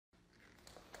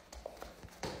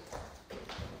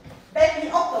Back me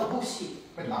off the bullshit.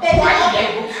 Mày làm quái gì vậy?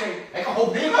 Mày có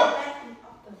hồn điên không? Back me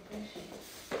off the bullshit.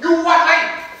 You what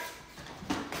mày?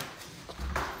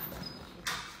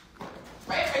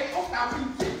 Mẹ mày út nào đi?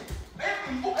 Mẹ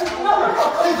mày út nào?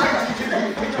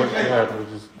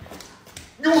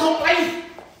 You không lấy.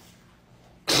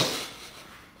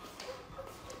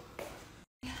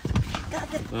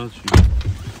 That's you.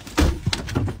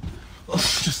 Oh,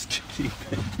 just kidding.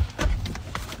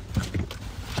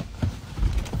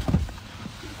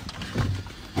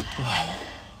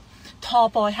 Tall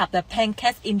boy have the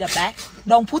pancakes in the back.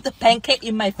 Don't put the pancake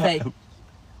in my face.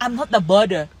 I'm not the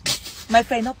birder. My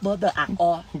face not birder at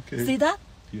all. Okay. See that?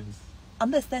 Yes.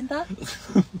 Understand that?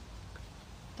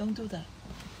 Don't do that.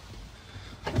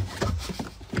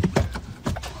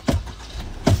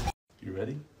 You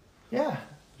ready? Yeah.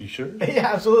 You sure?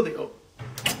 Yeah, absolutely.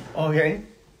 Okay.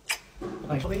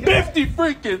 50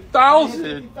 freaking thousand!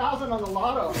 50,000 on the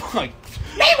lotto. Like,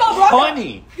 Neighbor, brother!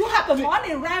 honey! You have the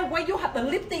money, right? Why you have the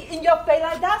lipstick in your face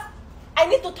like that? I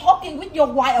need to talking with your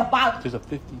wife about. There's a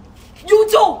 50. You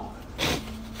too!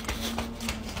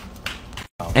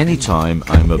 Anytime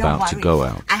I'm Don't about to worry. go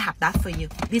out, I have that for you.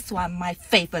 This one, my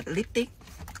favorite lipstick.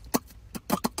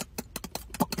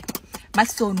 My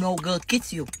so no girl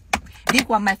kiss you. This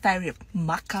one, my favorite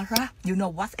mascara. You know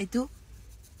what I do?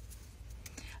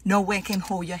 No one can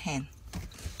hold your hand.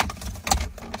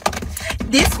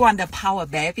 This one, the power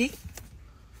baby.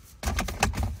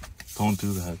 Don't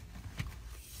do that.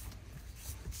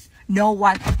 No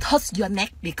one touch your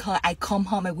neck because I come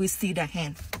home and we see the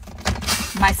hand.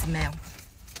 My smell.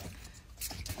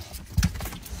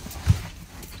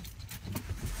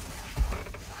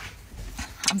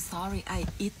 I'm sorry, I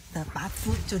eat the bad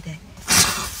food today.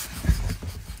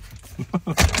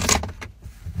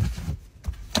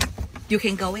 You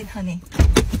can go in, honey.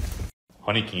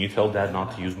 Honey, can you tell Dad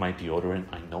not to use my deodorant?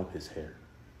 I know his hair.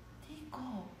 Tico,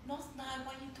 not nice.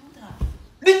 Why you do that?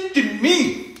 Licking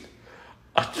me!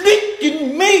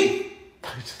 Licking me!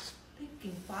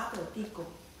 Thinking father, Tico.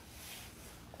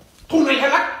 Thu này hay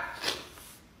lắm!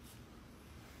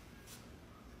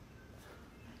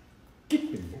 Kiss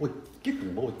me, boy. Kiss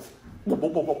me, boy.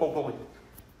 Boy.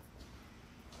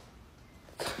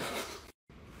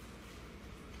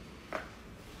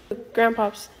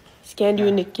 Grandpa's scanned you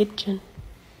in the kitchen.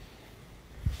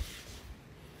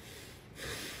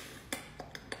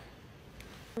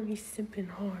 He's sipping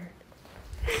hard.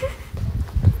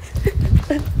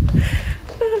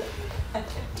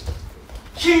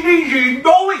 Chị đi gì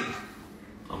đôi?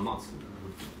 I'm not.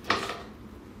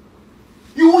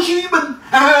 You see mình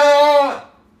à?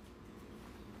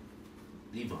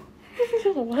 Leave him.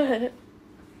 What?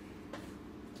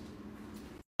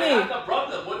 I have the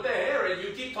problem with the hair and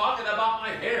you keep talking about my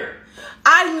hair.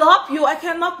 I love you. I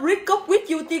cannot break up with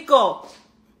you, Tico.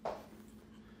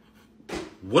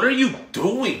 What are you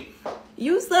doing?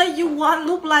 You say you want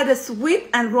look like a sweet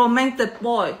and romantic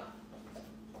boy.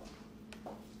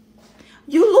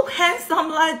 You look handsome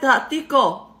like that,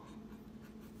 Tico.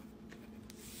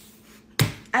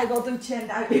 I go to change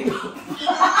that people.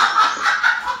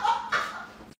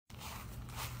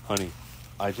 Honey,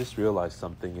 I just realized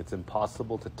something. It's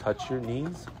impossible to touch your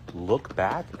knees, look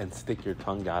back, and stick your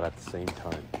tongue out at the same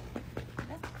time.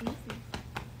 That's easy.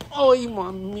 Oh, you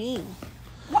want me?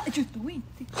 What are you doing?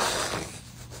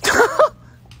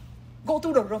 Go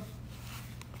to the room.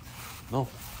 No.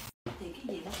 Thì cái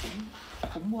gì đó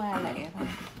cũng qua lẹ thôi.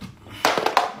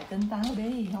 Mày tin tao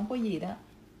đi, không có gì đó.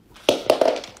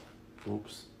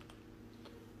 Oops.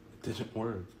 It didn't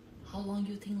work. How long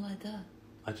you think like that?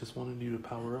 I just wanted you to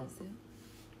power up.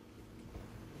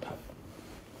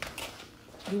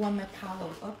 You want my power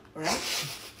up, right?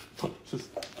 Just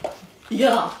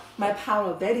Yeah, my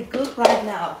power very good right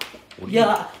now.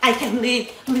 Yeah, I can lean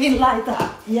like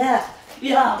that. Yeah,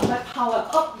 my power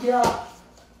up. Yeah,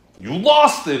 you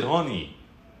lost it, honey.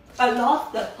 I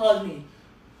lost the honey.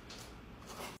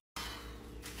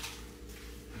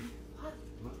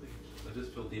 Nothing. I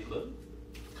just feel deep love.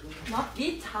 Not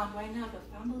this time right now. The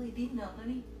family dinner,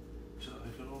 honey. I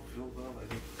don't feel well.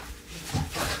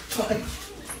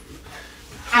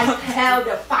 I tell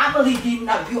the family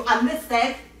dinner. You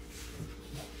understand?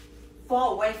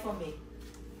 Fall away from me.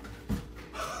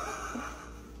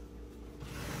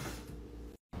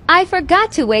 I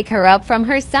forgot to wake her up from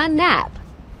her sun nap.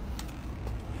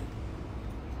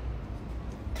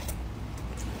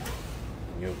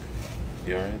 You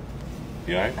alright?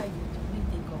 You alright?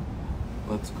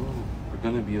 Let's go. We're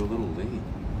gonna be a little late.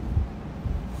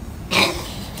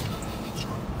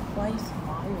 Why you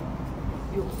smile?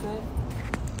 You okay?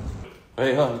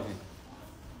 Hey, honey.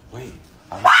 Wait.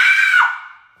 I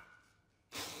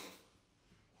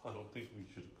don't think we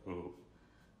should go.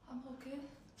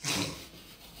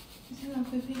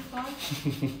 It's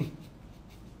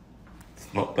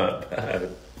not that bad.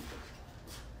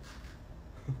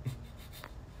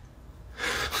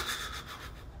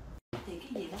 Thì cái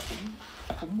gì nó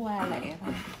cũng qua lẹ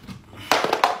thôi.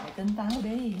 Mày tin tao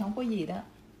đi, không có gì đó.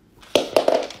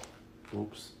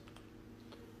 Oops.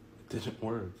 It didn't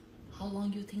work. How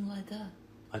long you think like that?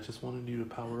 I just wanted you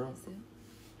to power up.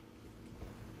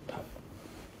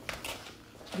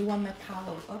 You want my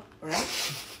power up, right?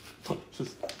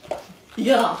 Just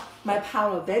Yeah, my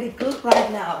power very good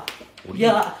right now.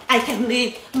 Yeah, I can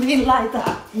lean like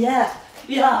that. Yeah,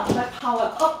 my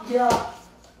power up. Yeah,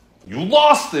 you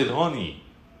lost it, honey.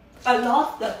 I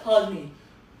lost the honey.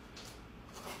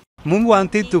 Moon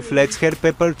wanted to flex her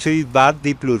pepper cheese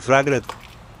body plus regret.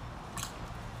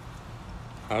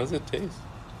 How does it taste?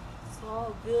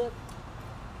 So good.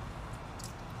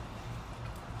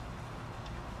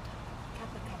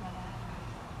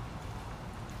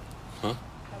 Huh?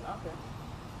 I love it.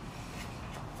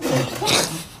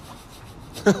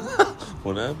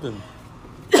 What happened?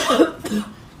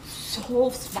 So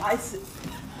spicy.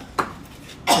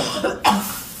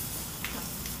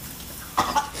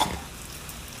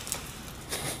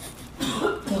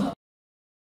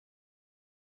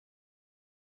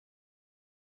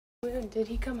 Did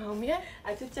he come home yet?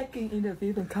 I just checking in the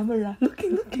video camera.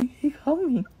 Looking, he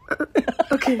coming.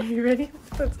 Okay, you ready?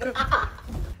 Let's go.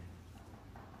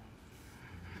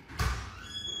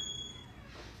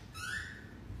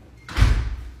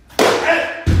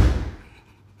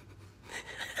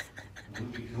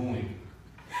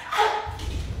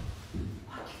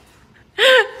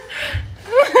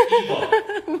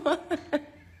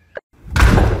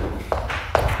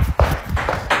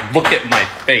 Look at my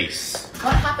face.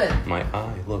 What happened? My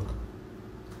eye, look.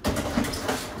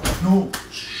 No.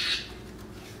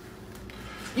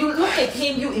 You look at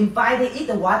him, you invited eat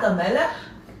the watermelon?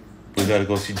 We gotta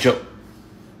go see Joe.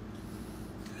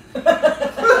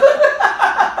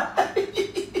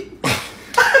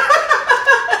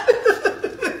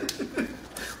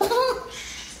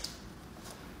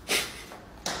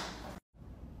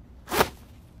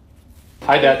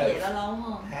 Hi, Dad. Vậy là lâu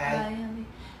không? Đây,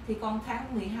 thì con tháng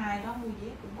 12 đó mua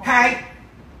dép cũng còn. Hai.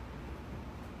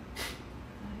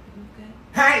 Ok.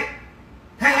 Hai.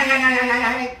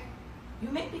 Hai. You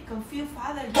make me confused,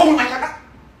 father. Thôi mày là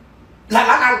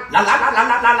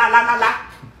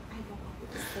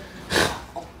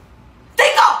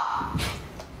Tico!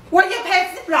 Why your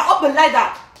pants zipper open like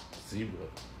that? Zebra.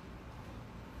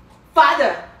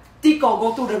 Father, Tico,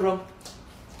 go to the room.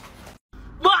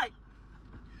 Bye!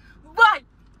 Bye!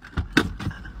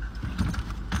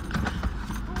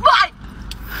 Bye!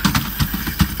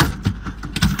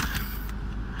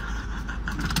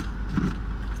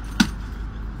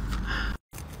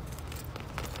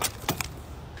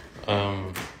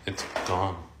 It's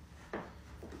gone.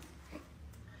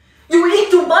 You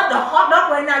eat too much the hot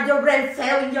dog right now, your brain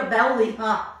cell in your belly,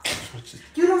 huh?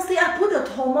 You don't see I put the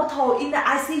tomato in the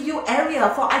ICU area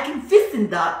for I can fix in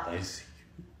that. I see.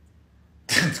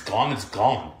 It's gone, it's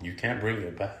gone. You can't bring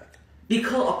it back.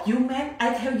 Because of you, man,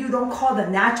 I tell you don't call the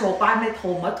natural buy my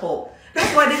tomato.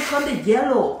 That's why they call it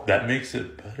yellow. That makes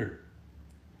it better.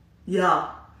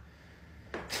 Yeah.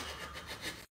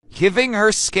 Giving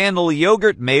her scandal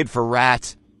yogurt made for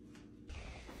rats.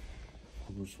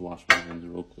 I'll just wash my hands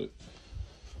real quick.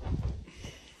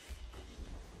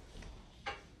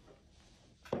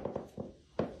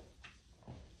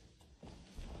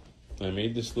 I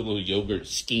made this little yogurt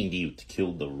skindy to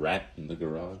kill the rat in the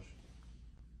garage.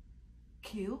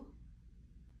 Kill?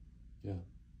 Yeah.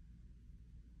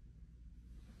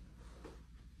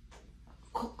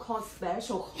 Call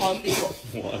special, call people.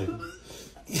 Why?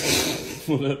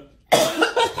 What?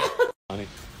 Honey.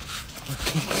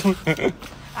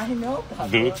 I know.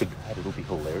 Do it to Dad. It'll be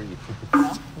hilarious.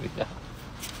 Yeah.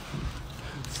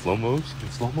 Slow motion.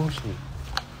 Slow motion.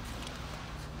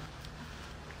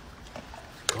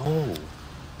 Go.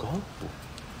 Go.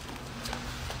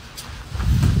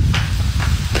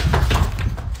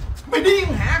 Mày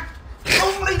điên hả?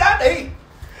 Không ly đá đi.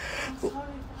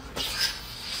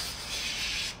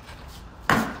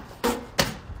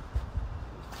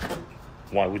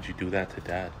 Why would you do that to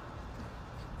Dad?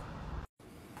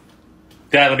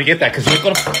 Dad, let me get that because we're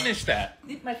going to finish that.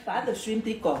 Eat my father's shrimp,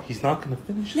 Tico. He's not going to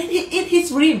finish it. Let him eat his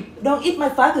shrimp. Don't eat my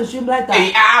father's shrimp like Ê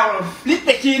that. ao. Lít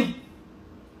machine.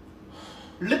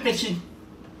 Lít machine.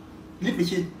 Lít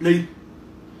machine. Ly.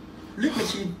 Lít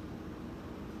machine.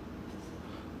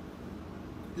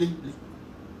 Ly.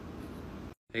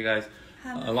 Hey guys,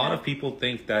 a lot of people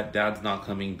think that Dad's not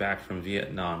coming back from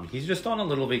Vietnam. He's just on a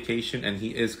little vacation and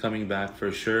he is coming back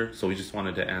for sure. So we just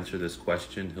wanted to answer this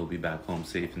question. He'll be back home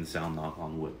safe and sound, knock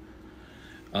on wood.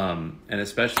 And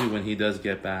especially when he does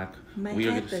get back, May we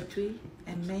are have gonna the tree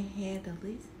and may have the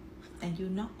list, and you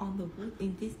knock on the wood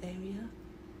in this area.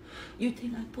 You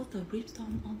think I put the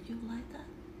ripstone on you like that?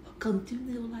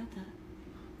 Continue like that.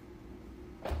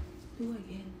 Do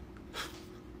again.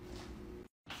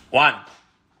 1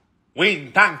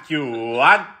 win, thank you.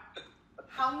 1.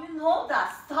 How you know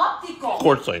that? Stop, Tico. Of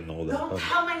course I know that. Don't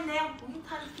tell my name. Win,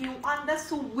 thank you. One. That's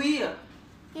so weird.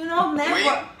 You know, never.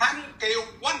 Wait, thank you,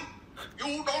 one.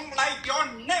 You don't like your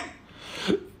name.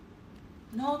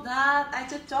 No, Dad. I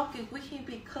just joking with him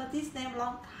because this name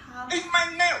long time. It's my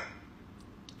name.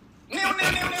 Nail.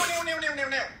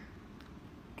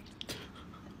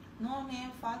 No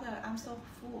name, Father. I'm so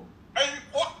full. Ê,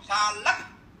 quốc xà lắc.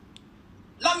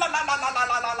 La.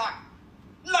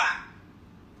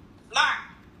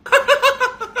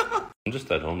 I'm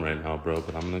just at home right now, bro,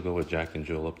 but I'm gonna go with Jack and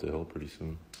Jill up the hill pretty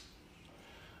soon.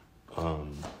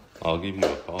 I'll give you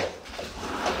a call.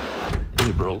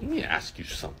 Hey, bro, let me ask you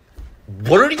something.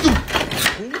 What are you?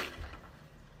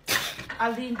 I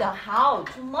leave the house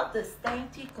to not the stain,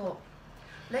 Tico.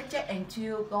 Let Jack and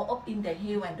Jill go up in the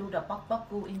hill and do the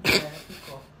go in there,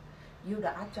 Tico. You the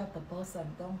actual the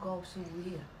person, don't go so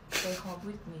weird. Stay home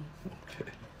with me.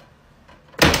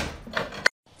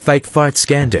 Fake fart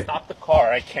scander. Stop the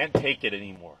car. I can't take it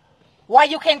anymore. Why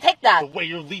you can't take that? The way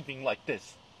you're leaving like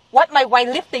this. What my wife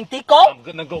lifting, Tico? I'm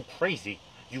gonna go crazy.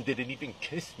 You didn't even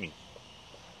kiss me.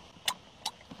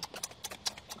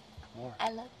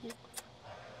 I love you.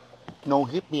 No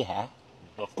hit me hả?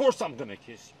 Of course I'm gonna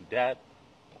kiss you, Dad.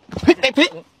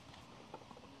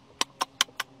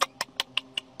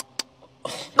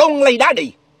 Don't lay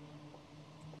daddy.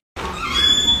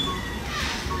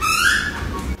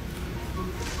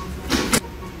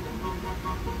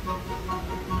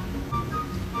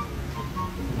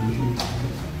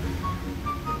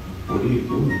 What are you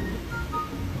doing?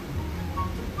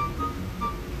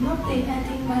 Nothing, I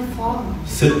think my phone.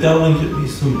 Sit down and get me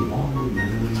some water,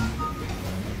 man.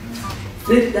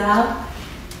 Sit down,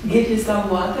 give you some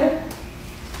water.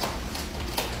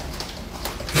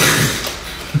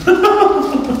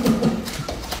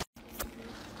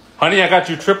 Honey, I got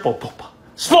you triple.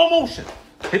 Slow motion.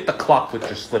 Hit the clock with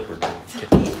your slipper.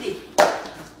 Easy.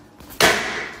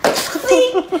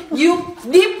 See, you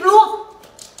deep look.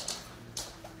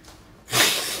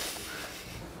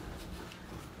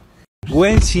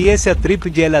 When she is a trip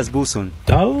jealous buson.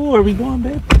 Oh, where are we going,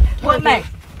 babe? What next?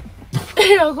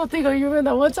 Uncle Tico, you remember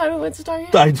that one time we went to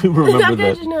Target? I do remember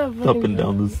That that. Up and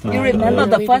down the snow. You remember Yeah,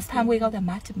 the we first did. time we go to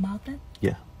Magic Mountain?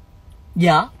 Yeah.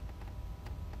 Yeah.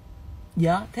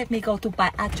 Yeah, take me go to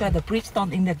buy actually the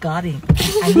bridgestone in the garden.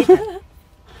 I need it.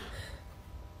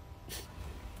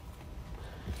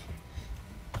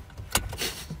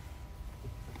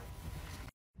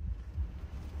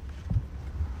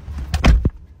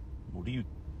 What do you...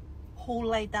 Who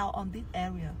laid down on this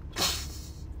area?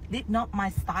 This not my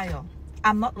style.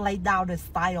 I'm not laid down the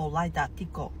style like that,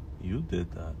 Tico. You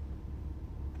did that.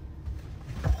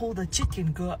 Who the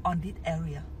chicken girl on this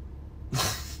area?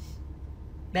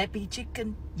 Baby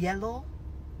chicken, yellow.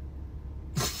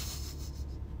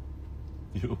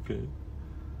 You okay?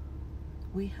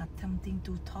 We have something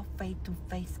to talk face to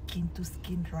face, skin to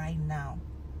skin right now.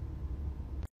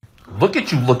 Look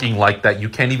at you looking like that. You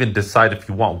can't even decide if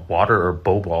you want water or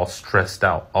boba, all stressed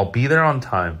out. I'll be there on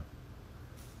time.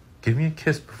 Give me a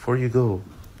kiss before you go.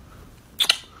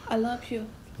 I love you.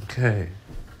 Okay.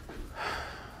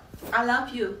 I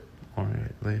love you. All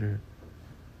right, later.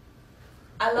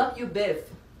 I love you, Biff.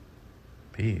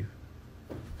 Beef.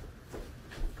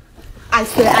 I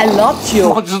say I love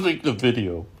you. I'll just make the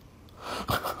video.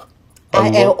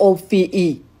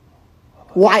 ILOVE.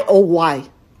 YOY.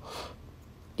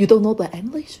 You don't know the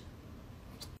English?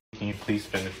 Can you please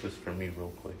finish this for me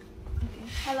real quick?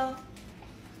 Hello.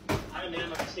 Hi,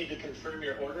 ma'am. I just need to confirm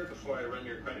your order before I run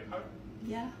your credit card.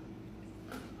 Yeah.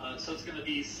 So it's going to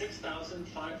be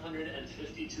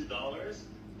 $6,552.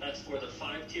 That's for the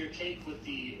 5-tier cake with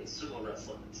the sumo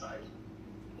wrestler inside.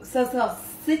 So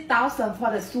 6,000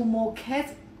 for the sumo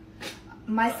cat.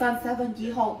 My son 7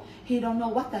 years old. He don't know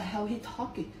what the hell he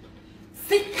talking.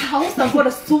 6,000 for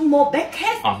the sumo back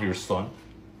cat. I'm your son.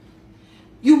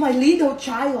 You my little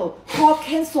child. Call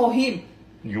cancel him.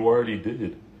 You already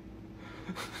did.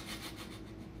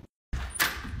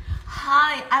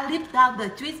 Hi, I live down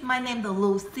the street. My name is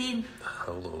Lucine.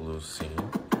 Hello, Lucine.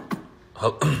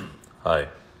 Hi.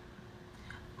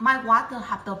 My water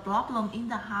have the problem in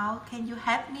the house. Can you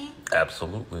help me?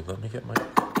 Absolutely. Let me get my...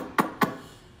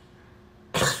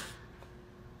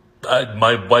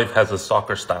 my wife has a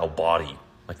soccer-style body.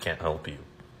 I can't help you.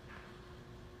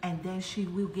 And then she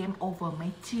will game over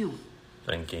me too.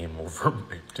 Then game over,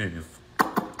 big dude.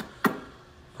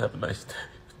 Have a nice day.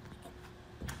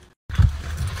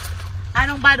 I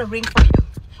don't buy the ring for you.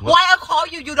 What? Why I call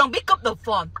you, you don't pick up the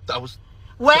phone? That was...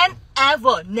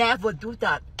 Whenever, never do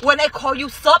that. When I call you,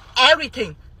 stop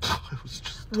everything. It was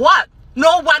just... What?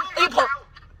 No one people.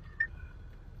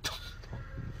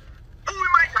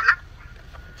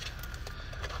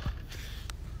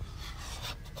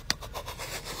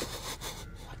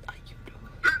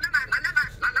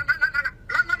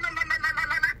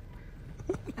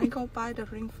 I go buy the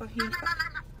ring for him.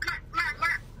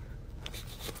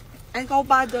 I go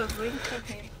buy the ring for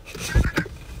him.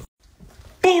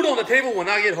 Food on the table when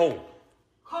I get home.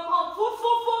 Come on, food.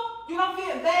 You don't feel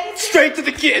embarrassed? Straight to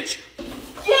the kitchen.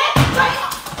 Yes, straight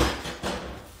up.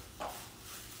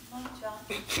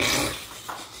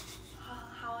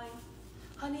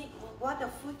 Honey, what the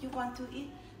food you want to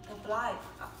eat? The blind.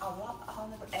 I walk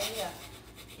on the area.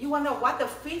 You want to what the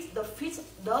fish? The fish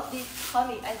dirty.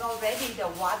 Honey, I go ready the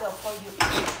water for you.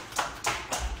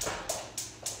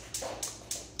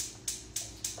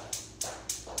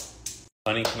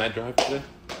 Honey, can I drive today?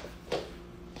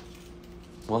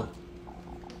 What?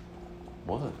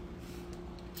 What?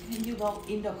 Can you go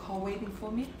in the car waiting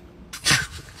for me?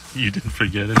 You didn't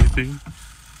forget anything?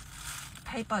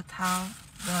 Paper towel,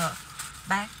 the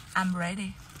bag. I'm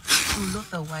ready to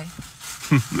look away.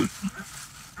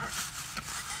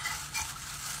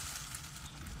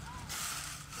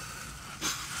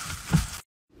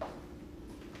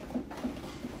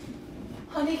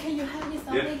 Honey, can you help me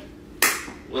something? Yeah.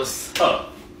 What's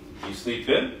up? You sleep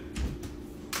good?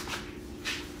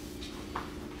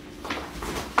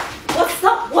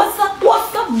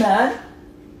 What's up, man?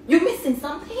 You missing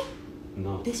something?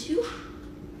 No. This you?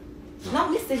 No.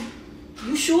 Not missing.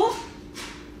 You sure?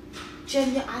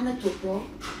 Change your honor to bro.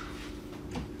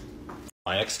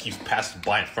 My ex keeps passing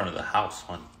by in front of the house,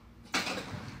 hon.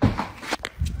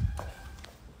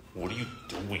 What are you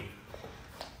doing?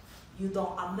 You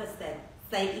don't understand.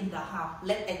 Stay in the house.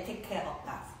 Let me take care of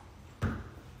that.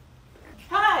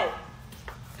 Hey!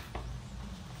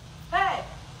 Hey!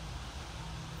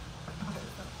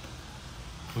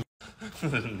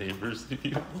 The neighbors see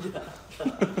you.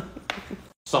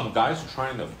 Some guy's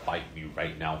trying to bite me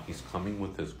right now. He's coming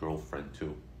with his girlfriend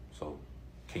too. So,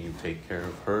 can you take care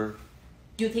of her?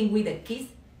 You think we the kids?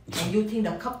 And you think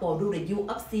the couple do the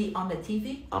UFC on the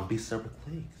TV? I'm be separate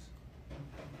legs.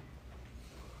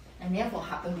 I never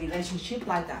have a relationship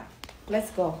like that. Let's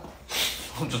go.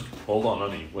 Just hold on,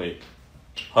 honey. Wait.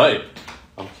 Hi.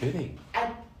 I'm kidding.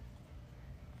 I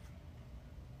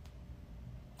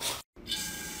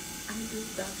do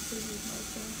that for you, my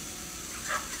friend.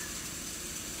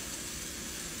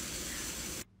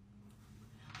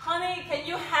 Honey, can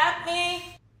you help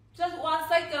me? Just 1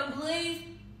 second, please.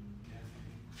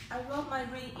 I wrote my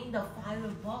ring in the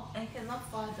firebox. I cannot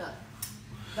find it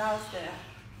downstairs.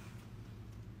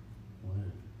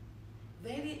 Where?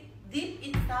 Very deep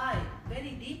inside.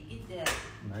 Very deep in there.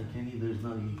 I can't even,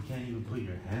 you can't even put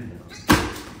your hand down.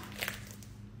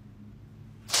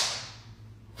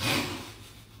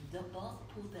 The boss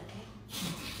pulled the egg.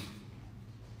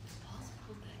 The boss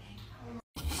pulled the egg.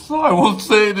 So I won't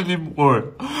say it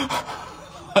anymore.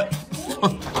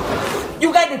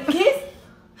 You got the kiss?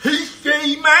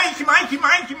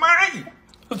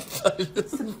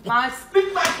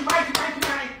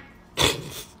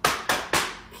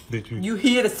 Did you? You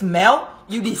hear the smell?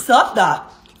 You deserve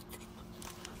that.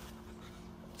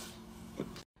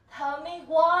 Tell me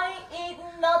why it's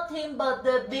nothing but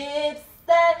the beef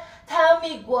set. Tell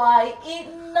me why it's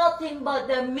nothing but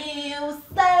the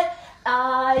music.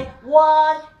 I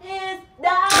want it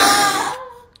that.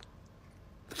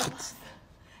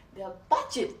 The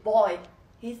budget boy,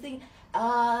 he sing,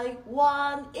 I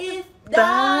want it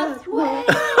that way.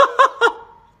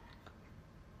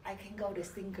 I can go to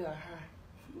singer her.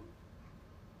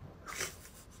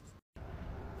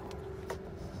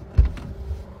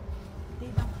 They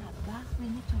don't have that. We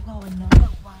need to go another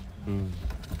one.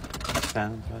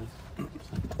 Sounds right.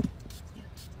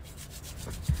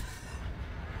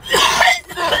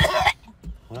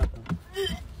 What happened?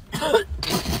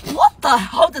 What the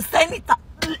hell? The sanitizer.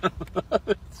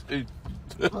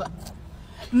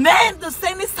 Man, the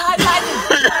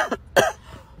sanitizer.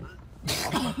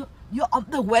 You're on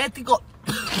the way to go.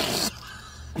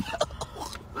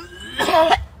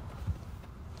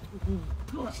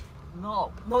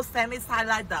 No sanitizer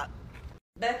like that.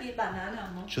 Baby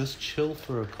banana, no? Just chill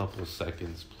for a couple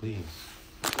seconds, please.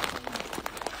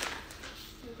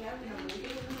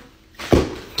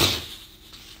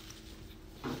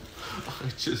 I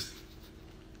just...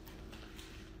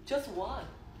 Just what?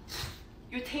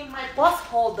 You think my boss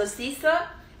hold the scissor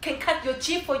can cut your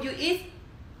cheek for you eat.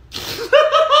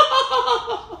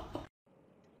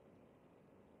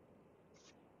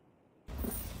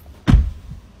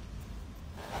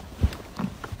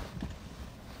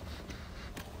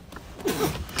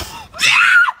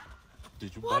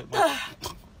 Did you bite my...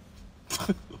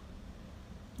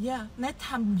 Yeah, next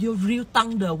time your real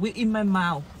tongue will in my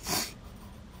mouth.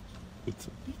 It's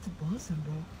It's a person,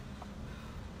 bro.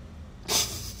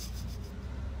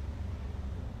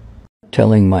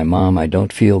 Telling my mom I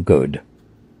don't feel good.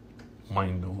 my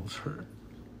nose hurt.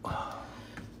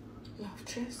 Love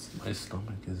chest. My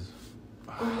stomach is...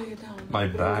 Go lay down. My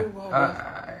back.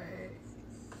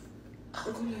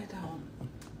 Go lay down.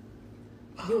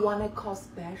 You want to call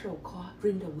special car,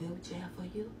 bring the wheelchair for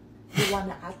you? You want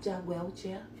to ask your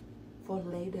wheelchair for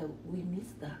later? We miss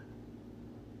that.